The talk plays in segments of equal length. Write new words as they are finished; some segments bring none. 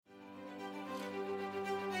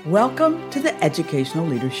Welcome to the Educational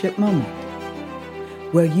Leadership Moment,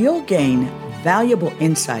 where you'll gain valuable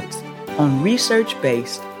insights on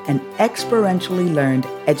research-based and experientially learned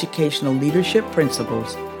educational leadership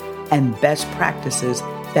principles and best practices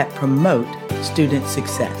that promote student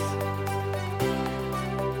success.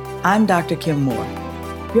 I'm Dr. Kim Moore,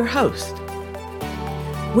 your host.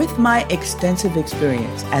 With my extensive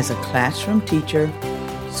experience as a classroom teacher,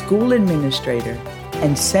 school administrator,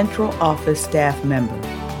 and central office staff member,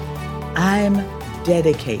 I'm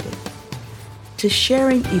dedicated to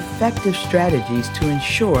sharing effective strategies to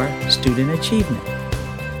ensure student achievement.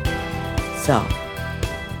 So,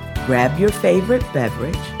 grab your favorite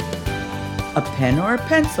beverage, a pen or a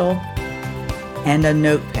pencil, and a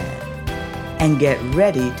notepad, and get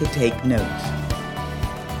ready to take notes.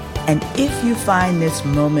 And if you find this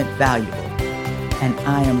moment valuable, and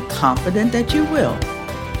I am confident that you will,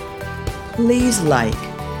 please like,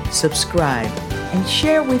 subscribe, and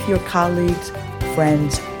share with your colleagues,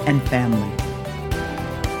 friends, and family.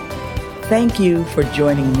 Thank you for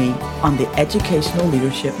joining me on the Educational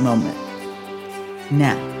Leadership Moment.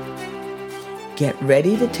 Now, get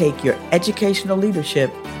ready to take your educational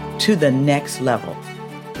leadership to the next level.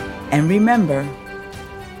 And remember,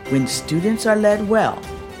 when students are led well,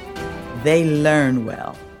 they learn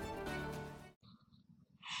well.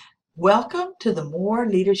 Welcome to the More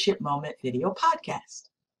Leadership Moment video podcast.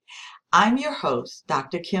 I'm your host,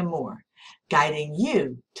 Dr. Kim Moore, guiding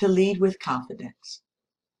you to lead with confidence.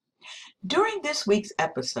 During this week's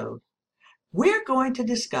episode, we're going to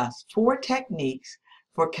discuss 4 techniques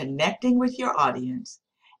for connecting with your audience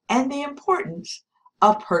and the importance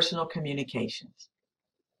of personal communications.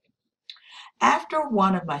 After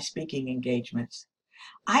one of my speaking engagements,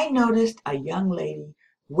 I noticed a young lady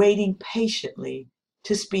waiting patiently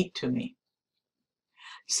to speak to me.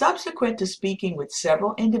 Subsequent to speaking with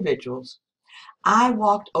several individuals, I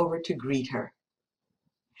walked over to greet her.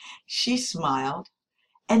 She smiled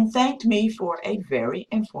and thanked me for a very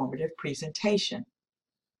informative presentation.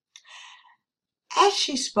 As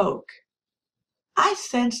she spoke, I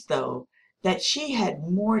sensed, though, that she had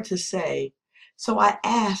more to say, so I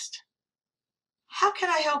asked, "How can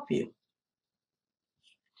I help you?"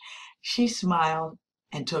 She smiled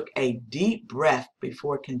and took a deep breath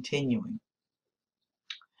before continuing.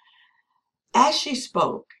 As she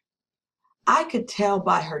spoke, I could tell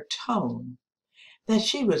by her tone that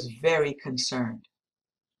she was very concerned.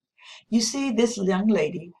 You see, this young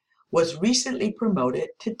lady was recently promoted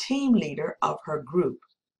to team leader of her group.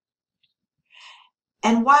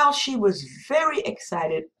 And while she was very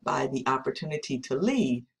excited by the opportunity to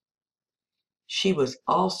lead, she was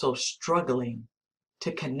also struggling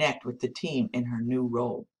to connect with the team in her new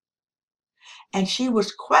role. And she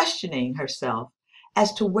was questioning herself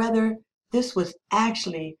as to whether this was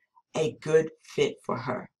actually a good fit for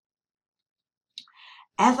her.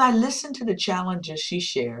 As I listened to the challenges she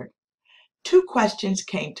shared, 2 questions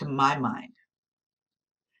came to my mind.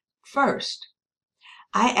 First,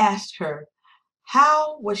 I asked her,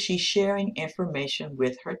 how was she sharing information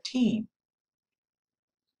with her team?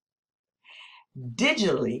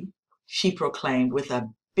 Digitally, she proclaimed with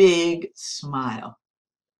a big smile.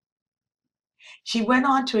 She went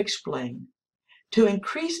on to explain, to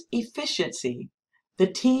increase efficiency,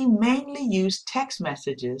 the team mainly used text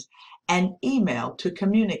messages and email to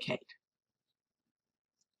communicate.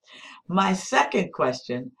 My second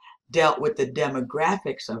question dealt with the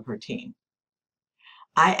demographics of her team.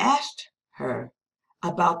 I asked her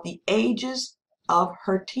about the ages of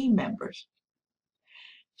her team members.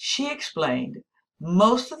 She explained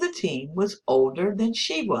most of the team was older than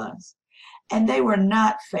she was, and they were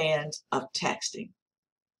not fans of texting.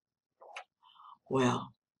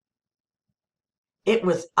 Well, it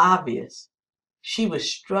was obvious she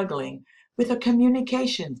was struggling with a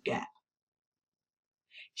communications gap.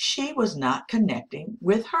 She was not connecting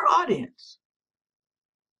with her audience.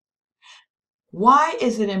 Why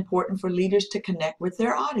is it important for leaders to connect with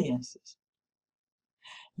their audiences?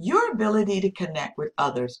 Your ability to connect with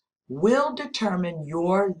others will determine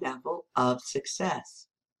your level of success.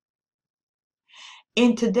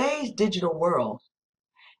 In today's digital world,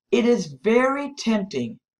 it is very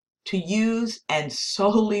tempting to use and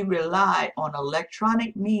solely rely on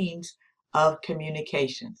electronic means of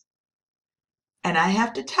communications. And I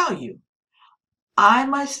have to tell you, I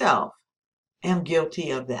myself am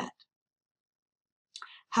guilty of that.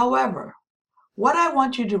 However, what I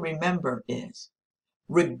want you to remember is,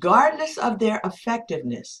 regardless of their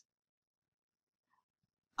effectiveness,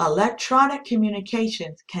 electronic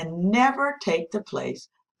communications can never take the place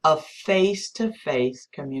of face-to-face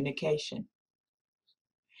communication.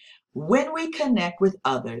 When we connect with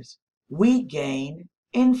others, we gain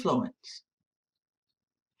influence.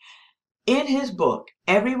 In his book,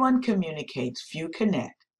 Everyone Communicates, Few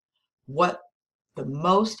Connect, What the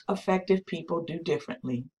Most Effective People Do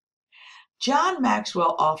Differently, John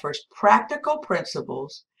Maxwell offers practical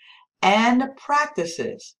principles and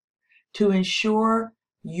practices to ensure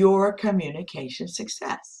your communication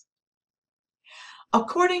success.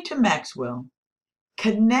 According to Maxwell,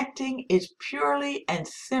 connecting is purely and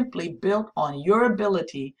simply built on your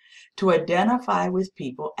ability to identify with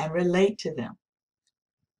people and relate to them.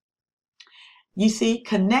 You see,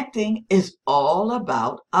 connecting is all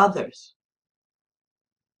about others.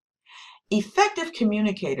 Effective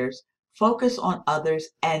communicators focus on others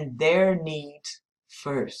and their needs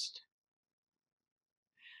first.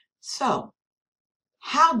 So,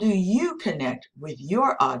 how do you connect with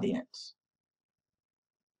your audience?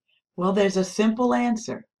 Well, there's a simple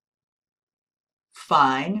answer.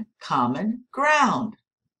 Find common ground.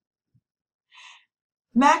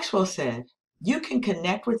 Maxwell said, you can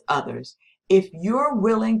connect with others if you're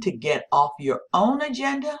willing to get off your own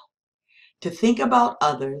agenda, to think about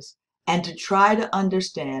others, and to try to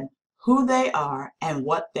understand who they are and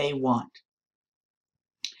what they want.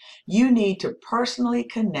 You need to personally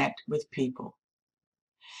connect with people.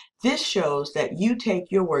 This shows that you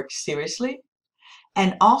take your work seriously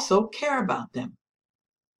and also care about them.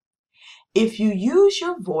 If you use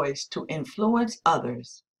your voice to influence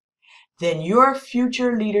others, then your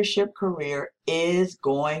future leadership career is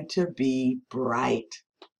going to be bright.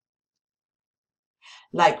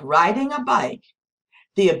 Like riding a bike,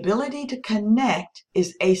 the ability to connect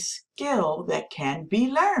is a skill that can be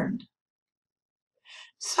learned.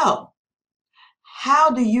 So,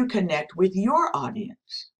 how do you connect with your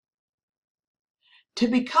audience? To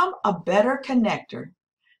become a better connector,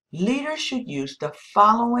 leaders should use the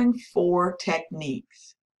following 4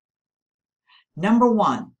 techniques. Number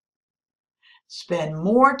 1, spend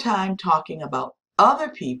more time talking about other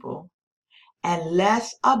people and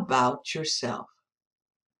less about yourself.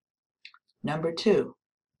 Number 2,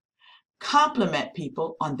 compliment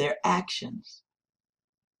people on their actions.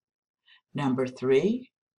 Number 3,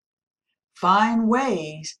 find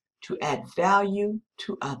ways to add value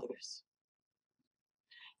to others.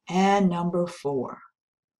 And number 4,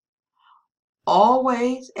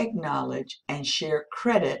 always acknowledge and share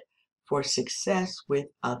credit for success with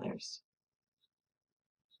others.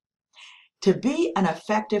 To be an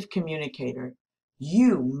effective communicator,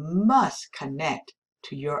 you must connect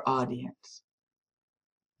to your audience.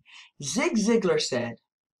 Zig Ziglar said,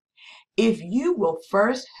 if you will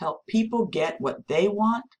first help people get what they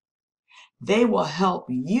want, they will help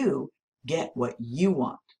you get what you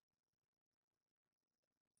want.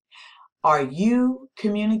 Are you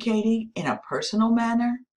communicating in a personal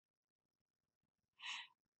manner?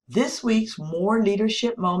 This week's More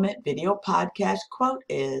Leadership Moment video podcast quote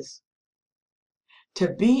is, to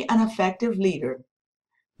be an effective leader,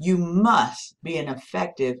 you must be an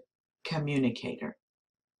effective communicator.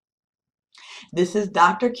 This is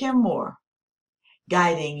Dr. Kim Moore,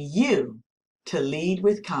 guiding you to lead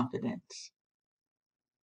with confidence.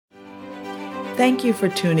 Thank you for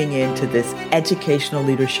tuning in to this educational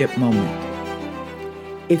leadership moment.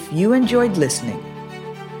 If you enjoyed listening,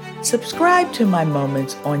 subscribe to my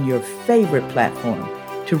moments on your favorite platform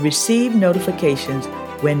to receive notifications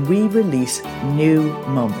when we release new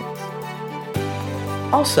moments.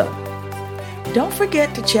 Also, don't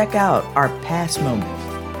forget to check out our past moments,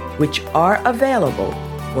 which are available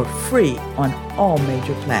for free on all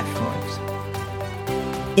major platforms.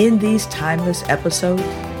 In these timeless episodes,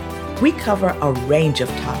 we cover a range of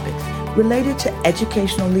topics related to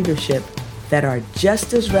educational leadership that are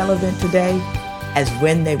just as relevant today as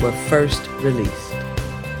when they were first released.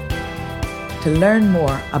 To learn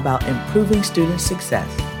more about improving student success,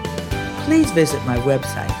 please visit my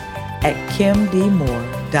website at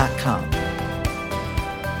kimdmoore.com.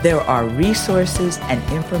 There are resources and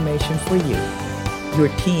information for you, your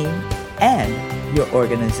team, and your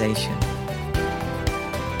organization.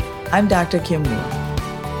 I'm Dr. Kim Moore,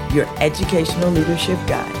 your educational leadership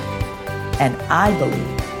guide, and I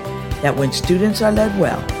believe that when students are led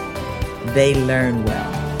well, they learn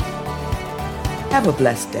well. Have a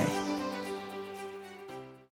blessed day.